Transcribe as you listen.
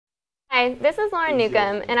Hi, this is Lauren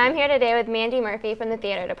Newcomb, and I'm here today with Mandy Murphy from the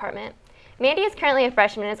theater department. Mandy is currently a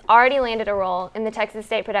freshman and has already landed a role in the Texas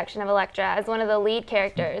State production of Electra as one of the lead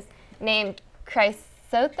characters, named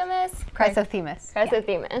Chrysothemis.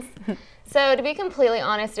 Yeah. So to be completely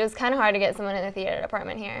honest, it was kind of hard to get someone in the theater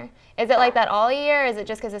department here. Is it like that all year, or is it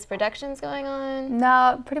just because this production's going on?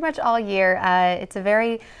 No, pretty much all year. It's a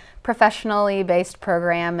very professionally based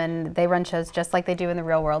program, and they run shows just like they do in the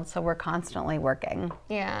real world, so we're constantly working.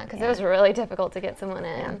 Yeah, because it was really difficult to get someone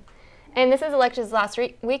in. Yeah. And this is Electra's last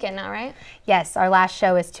weekend now, right? Yes, our last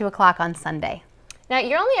show is 2 o'clock on Sunday. Now,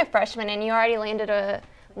 you're only a freshman, and you already landed a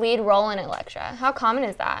lead role in Electra. How common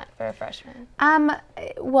is that for a freshman?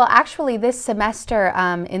 Well, actually, this semester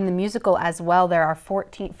in the musical as well, there are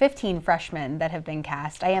 15 freshmen that have been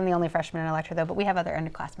cast. I am the only freshman in Electra, though, but we have other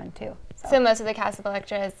underclassmen, too. So most of the cast of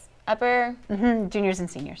Electra is upper? Juniors and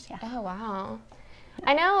seniors, yeah. Oh, wow.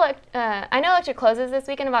 I know Electra closes this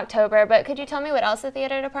weekend of October, but could you tell me what else the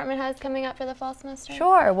theater department has coming up for the fall semester?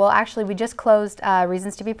 Sure. Well, actually, we just closed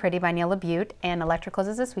Reasons to be Pretty by Neil LaBute, and Electra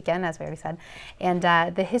closes this weekend, as we already said. And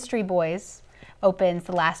The History Boys opens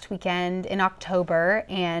the last weekend in October,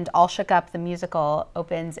 and All Shook Up, the musical,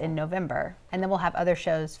 opens in November. And then we'll have other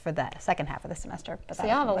shows for the second half of the semester. But so you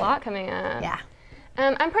have a lot coming up. Yeah.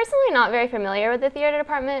 I'm personally not very familiar with the theater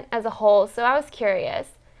department as a whole, so I was curious.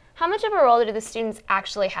 How much of a role do the students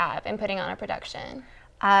actually have in putting on a production?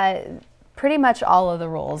 Pretty much all of the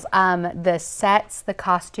roles. The sets, the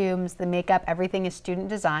costumes, the makeup, everything is student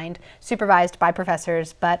designed, supervised by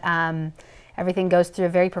professors, but everything goes through a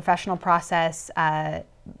very professional process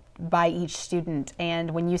by each student.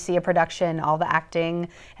 And when you see a production, all the acting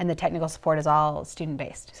and the technical support is all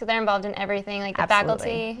student-based. So they're involved in everything, like the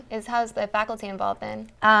faculty? How's the faculty involved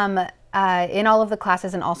then? In all of the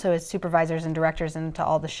classes, and also as supervisors and directors into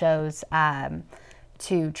all the shows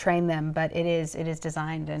to train them, but it is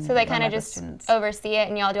designed and so they kind of just oversee it,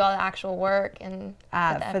 and y'all do all the actual work and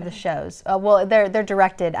for the shows. Well, they're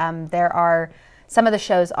directed. Some of the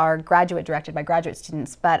shows are graduate directed by graduate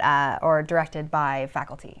students, but or directed by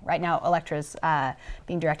faculty. Right now, Electra's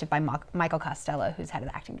being directed by Michael Costello, who's head of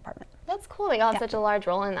the acting department. That's cool. They all have such a large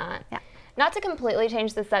role in that. Yeah. Not to completely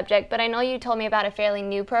change the subject, but I know you told me about a fairly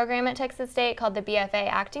new program at Texas State called the BFA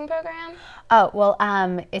Acting Program. Oh, well,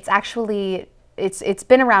 it's actually, it's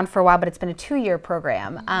been around for a while, but it's been a 2-year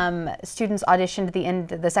program. Students auditioned at the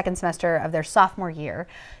end of the second semester of their sophomore year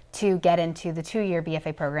to get into the 2-year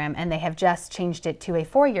BFA program, and they have just changed it to a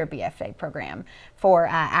 4-year BFA program for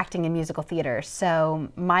acting and musical theater. So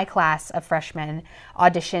my class of freshmen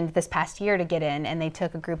auditioned this past year to get in, and they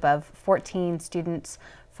took a group of 14 students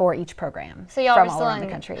for each program. So y'all from were all still around in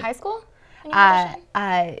the country. high school?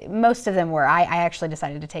 Most of them were. I actually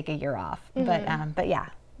decided to take a year off, but yeah.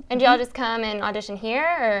 And do y'all just come and audition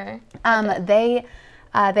here, or? They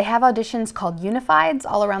have auditions called Unifieds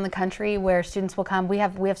all around the country where students will come. We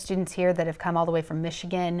have students here that have come all the way from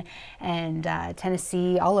Michigan and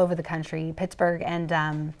Tennessee, all over the country, Pittsburgh,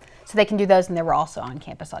 and so they can do those, and there were also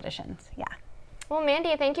on-campus auditions. Yeah. Well,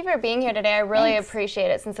 Mandy, thank you for being here today. I really appreciate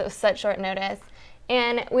it since it was such short notice.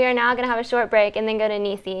 And we are now going to have a short break and then go to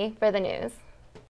Nisi for the news.